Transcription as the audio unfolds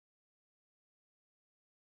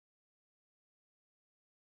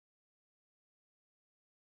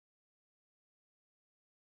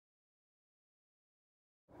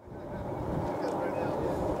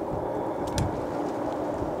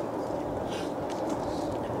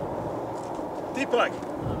Deepak.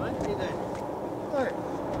 Alright, how you doing?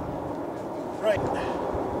 Right.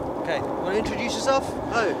 Okay, want to introduce yourself?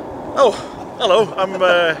 Oh, hello. I'm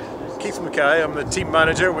Keith McKay. I'm the team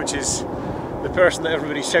manager, which is the person that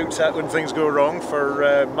everybody shouts at when things go wrong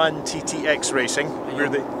for ManTTX Racing. We're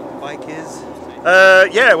the bike is?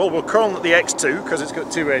 Yeah, well, we're calling it the X2 because it's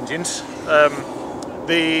got two engines.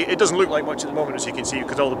 It doesn't look like much at the moment, as you can see,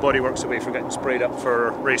 because all the bodywork's away from getting sprayed up for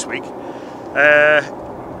race week.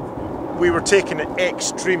 We were taking it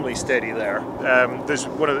extremely steady there. There's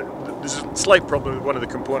a slight problem with one of the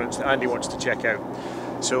components that Andy wants to check out.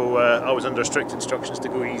 So I was under strict instructions to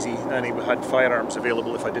go easy, and he had firearms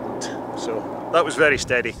available if I didn't. So that was very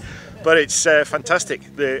steady. But it's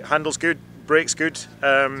fantastic. The handle's good, brake's good.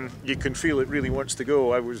 You can feel it really wants to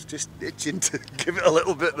go. I was just itching to give it a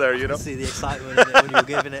little bit there, you know. See the excitement when you were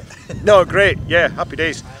giving it. No, great. Yeah, happy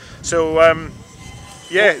days. So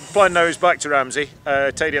yeah, the plan now is back to Ramsey,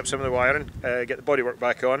 tidy up some of the wiring, get the bodywork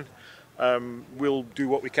back on. We'll do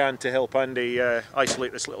what we can to help Andy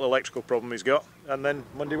isolate this little electrical problem he's got, and then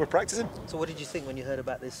Monday we're practicing. So what did you think when you heard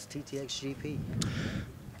about this TTXGP?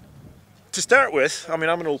 To start with, I mean,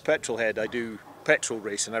 I'm an old petrol head. I do petrol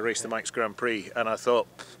racing. I race the Manx Grand Prix, and I thought,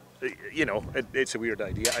 you know, it's a weird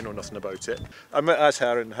idea. I know nothing about it. I met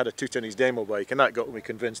Ashar and had a toot on his demo bike, and that got me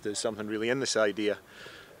convinced there's something really in this idea.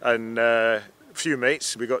 And a few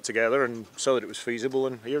mates, we got together and saw that it was feasible,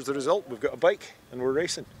 and here's the result. We've got a bike and we're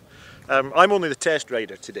racing. I'm only the test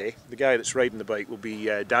rider today. The guy that's riding the bike will be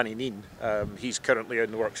Danny Neen. He's currently in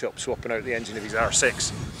the workshop swapping out the engine of his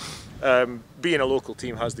R6. Being a local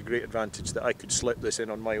team has the great advantage that I could slip this in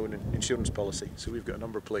on my own insurance policy. So we've got a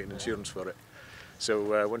number plate and insurance for it.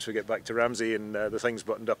 So once we get back to Ramsey and the thing's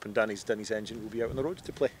buttoned up and Danny's engine, we'll be out on the road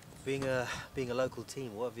to play. Being a local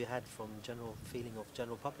team, what have you had from general feeling of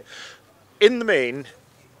general public? In the main,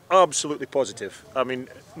 absolutely positive. I mean,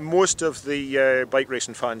 most of the bike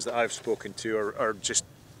racing fans that I've spoken to are just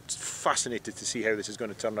fascinated to see how this is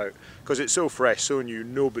going to turn out, because it's so fresh, so new.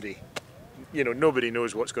 Nobody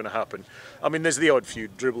knows what's going to happen. I mean, there's the odd few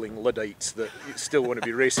dribbling Luddites that still want to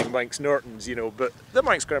be racing Manx Nortons, you know, but the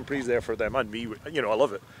Manx Grand Prix is there for them and me. You know, I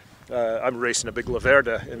love it. I'm racing a big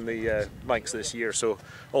Laverda in the Manx this year, so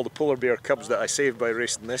all the polar bear cubs that I saved by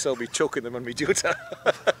racing this, I'll be choking them on my Jota.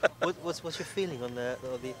 What's your feeling on the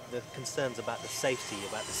concerns about the safety,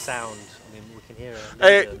 about the sound? I mean, we can hear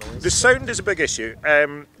noise. The sound is a big issue.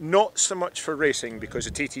 Not so much for racing, because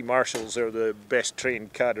the TT Marshals are the best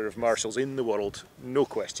trained cadre of marshals in the world, no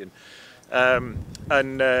question.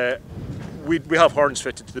 We have horns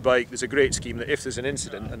fitted to the bike. There's a great scheme that if there's an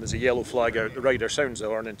incident and there's a yellow flag out, the rider sounds the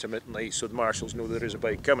horn intermittently so the marshals know there is a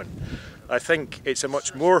bike coming. I think it's a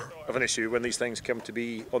much more of an issue when these things come to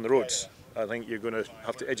be on the roads. I think you're going to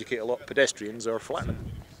have to educate a lot of pedestrians or flatten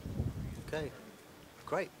them. Okay,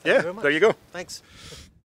 great. Thank you very much. There you go. Thanks.